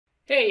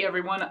Hey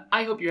everyone,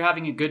 I hope you're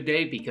having a good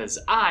day because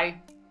I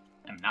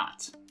am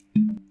not.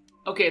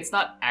 Okay, it's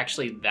not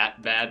actually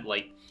that bad.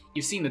 Like,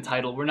 you've seen the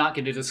title. We're not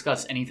going to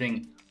discuss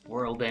anything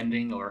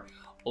world-ending or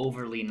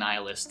overly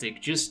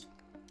nihilistic. Just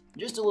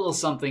a little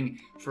something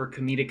for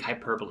comedic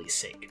hyperbole's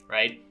sake,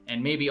 right?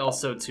 And maybe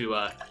also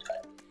to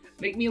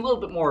make me a little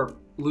bit more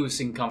loose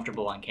and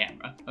comfortable on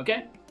camera,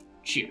 okay?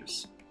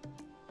 Cheers.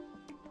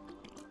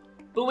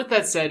 But with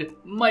that said,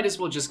 might as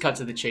well just cut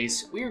to the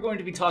chase. We are going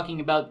to be talking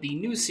about the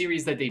new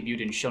series that debuted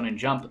in Shonen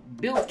Jump,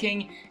 Build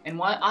King, and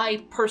why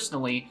I,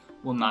 personally,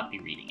 will not be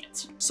reading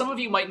it. Some of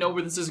you might know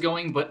where this is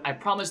going, but I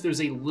promise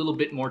there's a little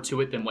bit more to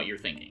it than what you're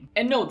thinking.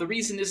 And no, the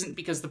reason isn't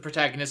because the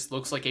protagonist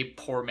looks like a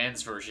poor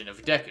man's version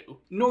of Deku,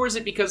 nor is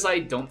it because I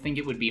don't think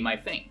it would be my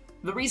thing.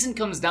 The reason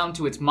comes down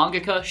to its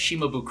mangaka,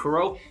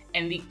 Shimabukuro,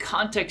 and the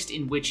context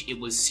in which it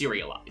was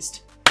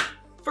serialized.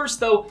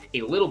 First though,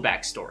 a little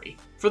backstory.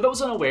 For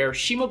those unaware,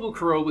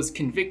 Shimabukuro was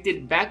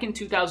convicted back in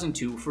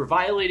 2002 for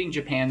violating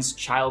Japan's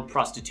child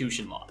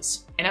prostitution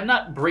laws. And I'm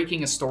not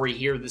breaking a story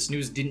here, this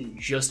news didn't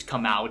just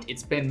come out,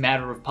 it's been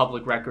matter of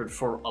public record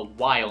for a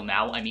while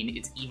now. I mean,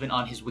 it's even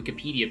on his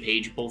Wikipedia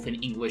page, both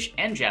in English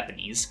and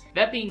Japanese.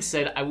 That being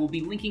said, I will be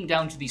linking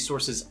down to the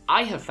sources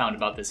I have found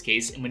about this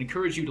case and would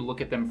encourage you to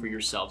look at them for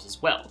yourselves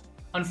as well.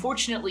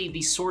 Unfortunately,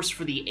 the source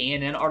for the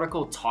ANN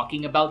article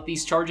talking about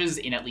these charges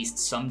in at least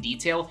some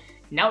detail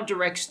now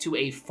directs to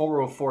a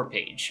 404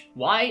 page.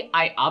 Why?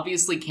 I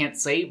obviously can't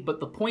say, but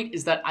the point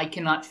is that I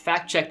cannot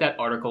fact check that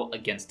article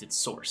against its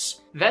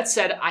source. That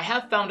said, I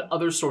have found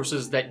other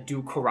sources that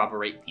do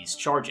corroborate these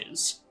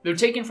charges. They're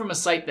taken from a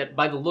site that,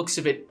 by the looks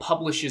of it,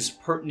 publishes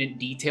pertinent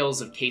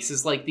details of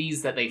cases like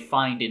these that they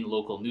find in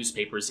local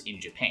newspapers in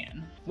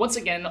Japan. Once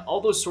again,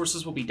 all those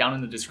sources will be down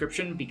in the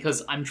description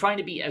because I'm trying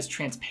to be as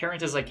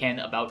transparent as I can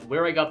about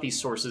where I got these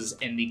sources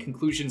and the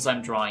conclusions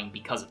I'm drawing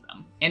because of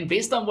them. And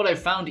based on what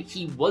I've found,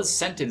 he was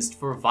sentenced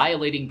for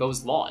violating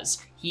those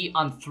laws. He,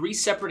 on 3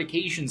 separate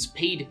occasions,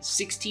 paid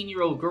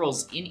 16-year-old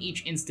girls in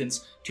each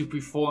instance to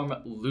perform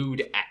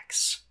lewd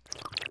acts.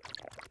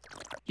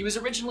 He was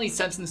originally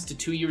sentenced to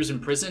 2 years in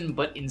prison,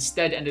 but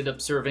instead ended up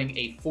serving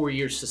a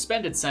 4-year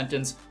suspended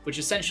sentence, which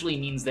essentially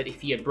means that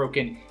if he had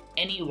broken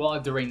any law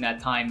during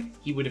that time,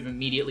 he would have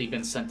immediately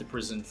been sent to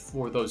prison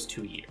for those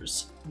 2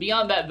 years.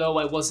 Beyond that though,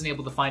 I wasn't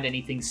able to find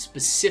anything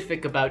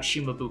specific about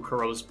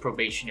Shimabukuro's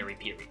probationary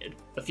period.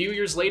 A few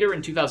years later,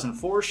 in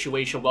 2004,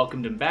 Shueisha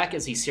welcomed him back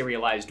as he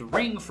serialized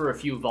Ring for a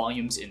few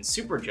volumes in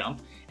Super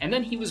Jump, and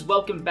then he was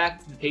welcomed back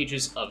to the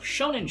pages of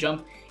Shonen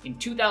Jump in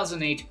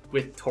 2008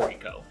 with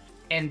Toriko.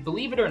 And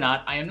believe it or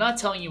not, I am not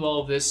telling you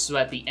all of this so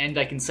at the end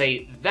I can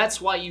say,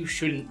 that's why you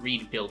shouldn't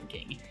read Build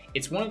King.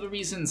 It's one of the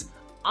reasons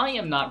I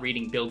am not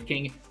reading Build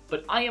King,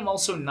 but I am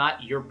also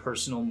not your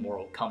personal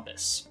moral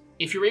compass.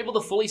 If you're able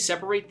to fully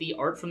separate the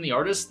art from the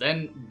artist,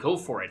 then go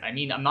for it. I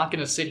mean, I'm not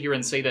going to sit here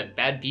and say that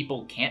bad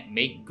people can't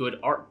make good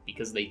art,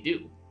 because they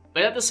do.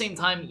 But at the same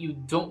time, you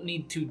don't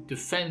need to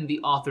defend the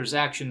author's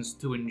actions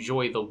to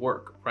enjoy the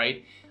work,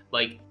 right?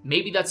 Like,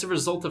 maybe that's a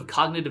result of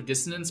cognitive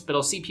dissonance, but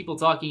I'll see people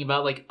talking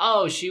about like,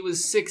 oh, she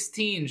was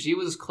 16, she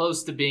was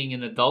close to being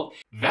an adult.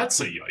 That's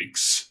a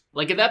yikes.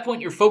 Like, at that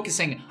point, you're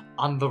focusing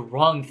on the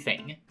wrong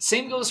thing.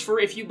 Same goes for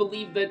if you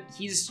believe that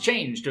he's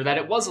changed or that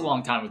it was a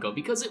long time ago,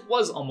 because it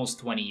was almost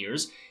 20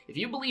 years. If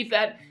you believe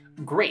that,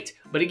 great.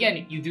 But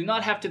again, you do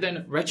not have to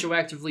then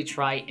retroactively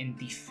try and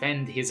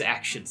defend his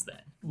actions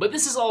then. But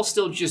this is all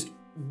still just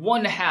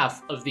one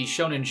half of the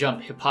Shonen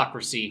Jump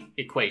hypocrisy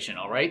equation,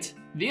 alright?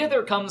 The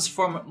other comes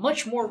from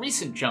much more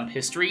recent Jump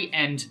history,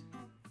 and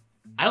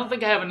I don't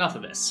think I have enough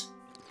of this.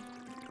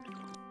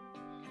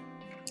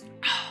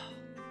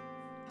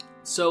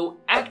 So,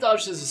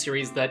 ACTDodged is a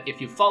series that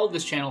if you followed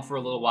this channel for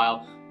a little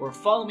while, or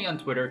follow me on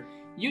Twitter,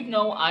 you'd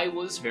know I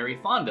was very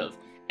fond of,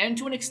 and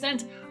to an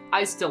extent,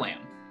 I still am.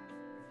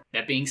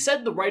 That being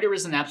said, the writer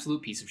is an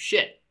absolute piece of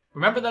shit.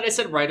 Remember that I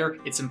said writer,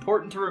 it's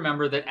important to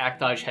remember that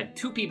ACTDodged had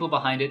 2 people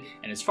behind it,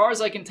 and as far as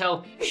I can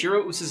tell,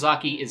 Shiro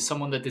Usazaki is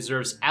someone that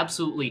deserves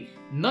absolutely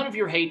none of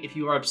your hate if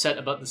you are upset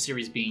about the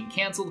series being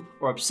cancelled,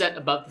 or upset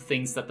about the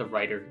things that the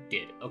writer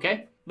did,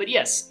 okay? But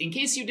yes, in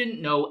case you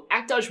didn't know,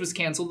 ACTDodged was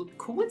cancelled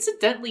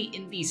coincidentally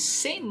in the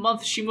same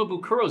month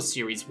Shimabukuro's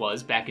series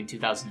was, back in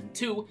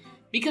 2002,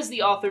 because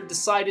the author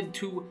decided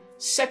to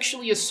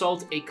sexually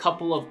assault a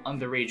couple of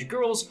underage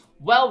girls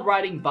while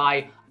riding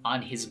by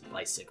on his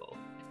bicycle.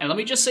 And let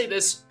me just say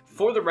this,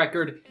 for the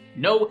record,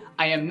 no,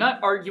 I am not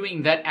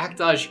arguing that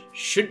ACTDodged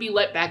should be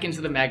let back into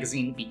the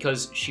magazine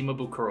because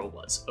Shimabukuro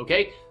was,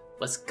 okay?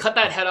 Let's cut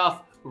that head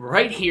off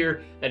right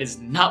here. That is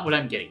not what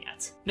I'm getting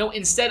at. No,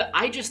 instead,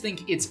 I just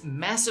think it's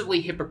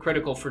massively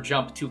hypocritical for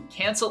Jump to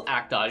cancel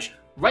ACTDodged,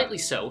 rightly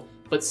so,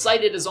 but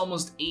cite it as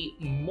almost a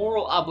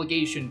moral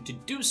obligation to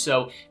do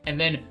so, and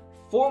then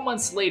 4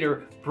 months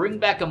later, bring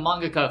back a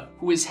mangaka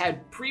who has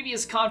had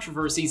previous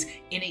controversies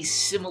in a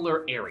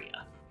similar area.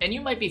 And you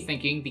might be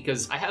thinking,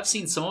 because I have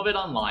seen some of it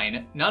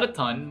online, not a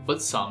ton,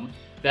 but some,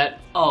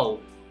 that, oh,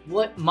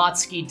 what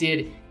Matsuki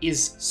did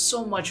is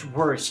so much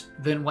worse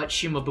than what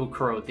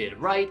Shimabukuro did,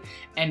 right?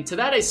 And to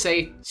that I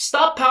say,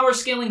 stop power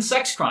scaling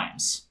sex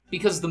crimes.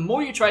 Because the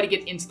more you try to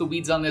get into the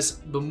weeds on this,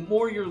 the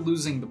more you're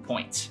losing the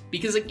point.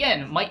 Because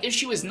again, my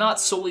issue is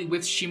not solely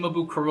with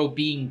Shimabukuro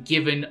being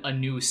given a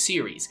new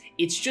series.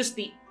 It's just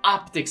the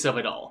optics of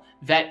it all.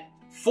 That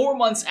 4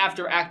 months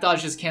after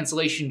Actaj's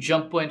cancellation,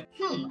 Jump went,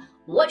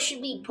 what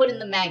should we put in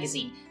the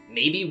magazine?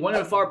 Maybe one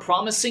of our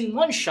promising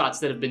one-shots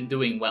that have been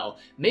doing well.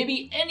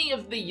 Maybe any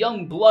of the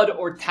young blood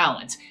or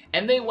talent.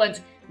 And they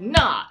went,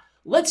 nah,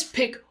 let's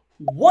pick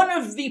one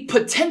of the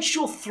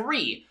potential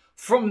 3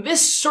 from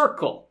this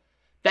circle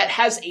that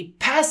has a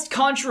past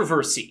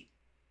controversy,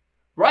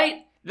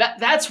 right?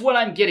 That's what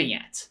I'm getting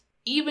at.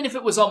 Even if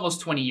it was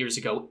almost 20 years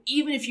ago,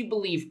 even if you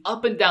believe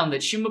up and down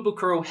that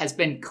Shimabukuro has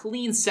been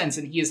clean since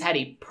and he has had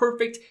a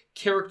perfect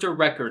character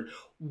record,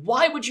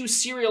 why would you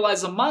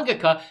serialize a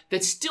mangaka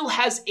that still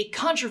has a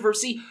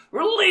controversy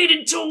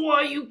related to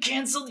why you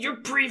canceled your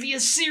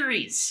previous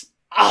series?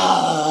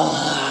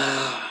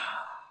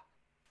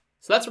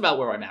 So that's about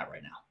where I'm at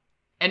right now.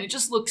 And it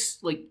just looks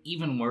like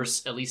even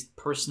worse, at least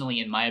personally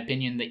in my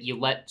opinion, that you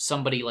let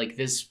somebody like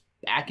this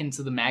back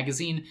into the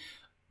magazine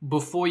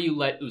before you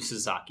let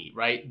Usazaki,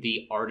 right?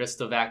 The artist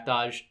of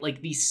Actaj,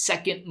 like the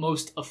second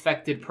most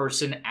affected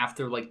person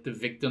after like the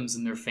victims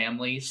and their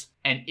families.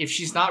 And if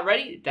she's not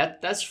ready,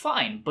 that's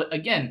fine. But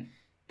again,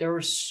 there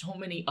are so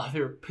many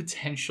other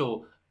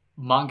potential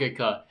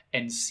mangaka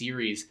and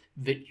series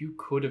that you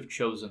could have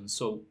chosen.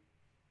 So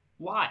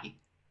why?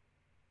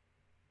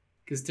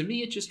 Because to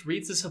me, it just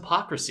reads as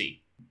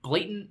hypocrisy.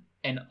 Blatant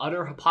and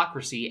utter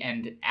hypocrisy,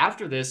 and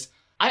after this,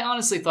 I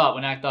honestly thought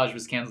when Actaj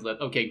was cancelled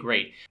that, okay,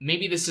 great,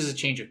 maybe this is a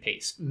change of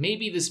pace.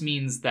 Maybe this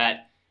means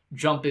that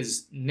Jump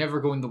is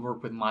never going to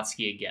work with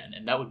Matsuki again,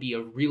 and that would be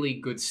a really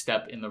good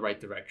step in the right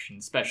direction,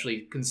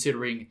 especially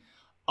considering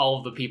all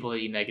of the people that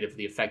he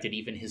negatively affected,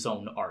 even his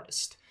own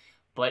artist.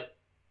 But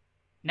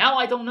now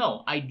I don't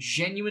know. I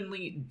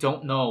genuinely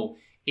don't know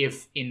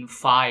if in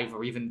 5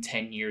 or even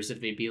 10 years, if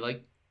they'd be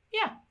like,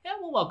 yeah,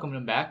 we'll welcome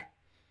him back.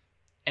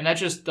 And that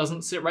just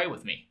doesn't sit right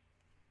with me.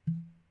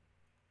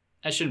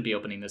 I shouldn't be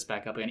opening this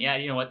back up again. Yeah,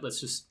 you know what? Let's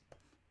just...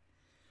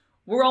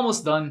 We're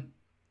almost done.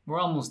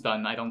 We're almost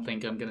done. I don't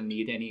think I'm going to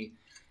need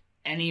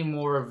any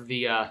more of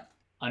the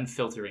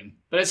unfiltering.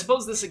 But I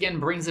suppose this again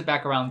brings it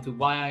back around to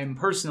why I'm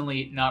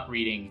personally not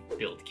reading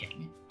Build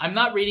King. I'm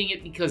not reading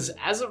it because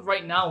as of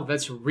right now,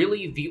 that's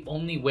really the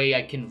only way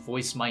I can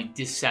voice my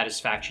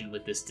dissatisfaction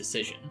with this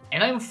decision.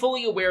 And I'm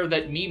fully aware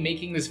that me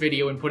making this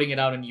video and putting it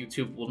out on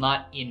YouTube will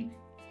not in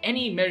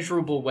any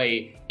measurable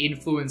way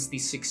influence the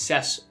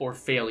success or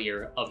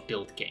failure of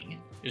Build King.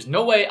 There's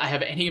no way I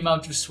have any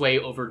amount of sway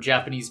over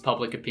Japanese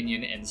public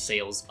opinion and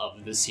sales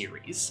of the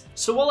series.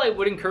 So while I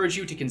would encourage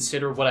you to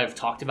consider what I've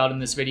talked about in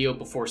this video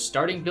before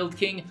starting Build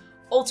King,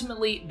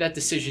 ultimately that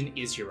decision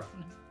is your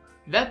own.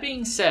 That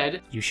being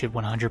said, you should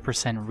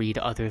 100% read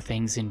other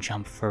things in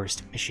Jump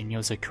first. Mission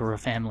Yozakura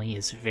Family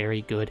is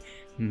very good,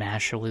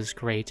 Mashle is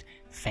great,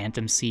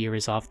 Phantom Seer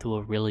is off to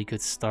a really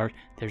good start.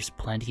 There's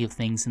plenty of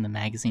things in the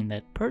magazine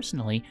that,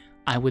 personally,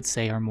 I would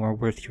say are more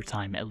worth your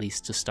time, at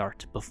least to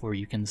start, before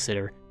you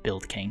consider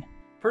Build King.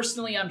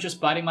 Personally, I'm just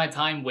biding my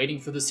time waiting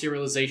for the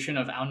serialization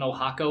of Ao no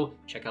Hako,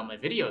 check out my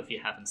video if you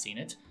haven't seen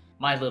it,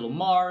 My Little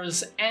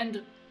Mars,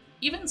 and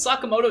even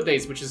Sakamoto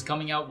Days, which is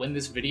coming out when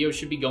this video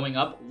should be going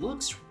up,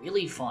 looks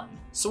really fun.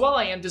 So while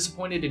I am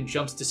disappointed in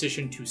Jump's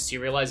decision to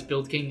serialize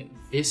Build King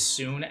this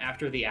soon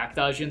after the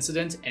Actaj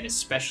incident, and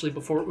especially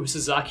before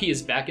Usazaki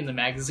is back in the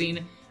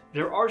magazine,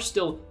 there are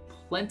still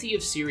plenty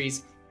of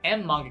series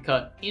and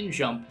mangaka in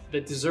Jump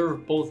that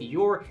deserve both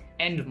your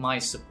and my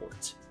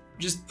support.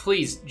 Just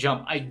please,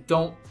 Jump, I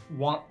don't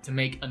want to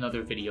make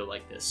another video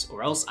like this,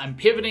 or else I'm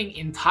pivoting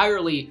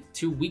entirely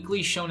to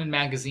Weekly Shonen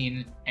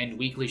Magazine and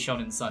Weekly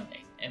Shonen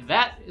Sunday. And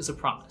that is a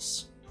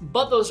promise.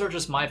 But those are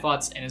just my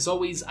thoughts, and as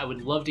always, I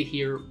would love to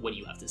hear what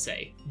you have to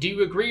say. Do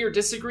you agree or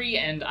disagree?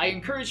 And I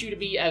encourage you to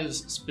be as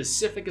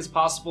specific as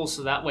possible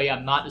so that way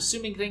I'm not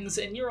assuming things,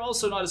 and you're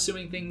also not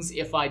assuming things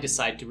if I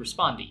decide to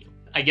respond to you.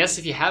 I guess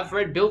if you have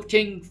read Build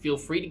King, feel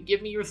free to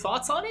give me your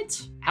thoughts on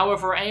it.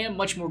 However, I am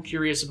much more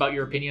curious about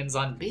your opinions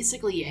on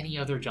basically any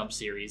other Jump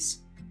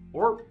series,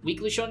 or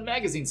Weekly Shonen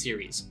Magazine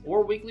series,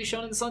 or Weekly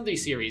Shonen Sunday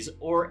series,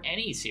 or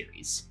any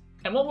series.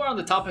 And while we're on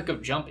the topic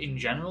of Jump in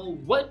general,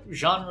 what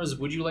genres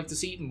would you like to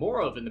see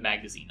more of in the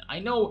magazine? I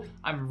know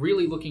I'm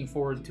really looking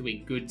forward to a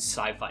good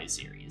sci-fi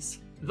series.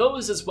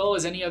 Those, as well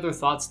as any other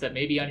thoughts that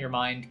may be on your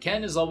mind,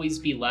 can as always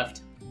be left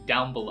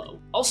down below.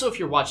 Also, if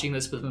you're watching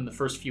this within the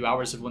first few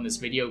hours of when this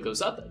video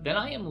goes up, then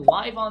I am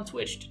live on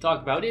Twitch to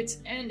talk about it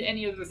and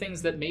any other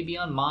things that may be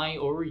on my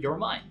or your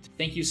mind.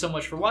 Thank you so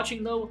much for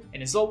watching though,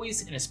 and as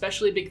always, an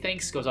especially big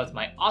thanks goes out to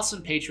my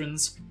awesome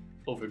patrons,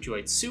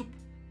 OverjoyedSoup,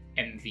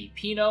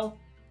 MVPino,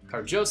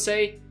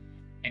 Karjose,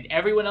 and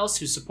everyone else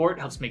whose support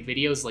helps make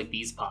videos like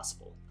these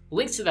possible.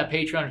 Links to that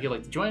Patreon if you'd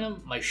like to join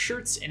them, my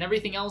shirts, and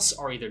everything else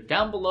are either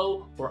down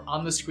below or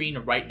on the screen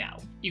right now.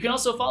 You can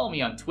also follow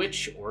me on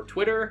Twitch or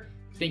Twitter.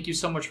 Thank you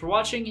so much for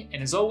watching,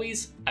 and as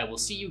always, I will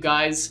see you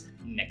guys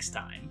next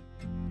time.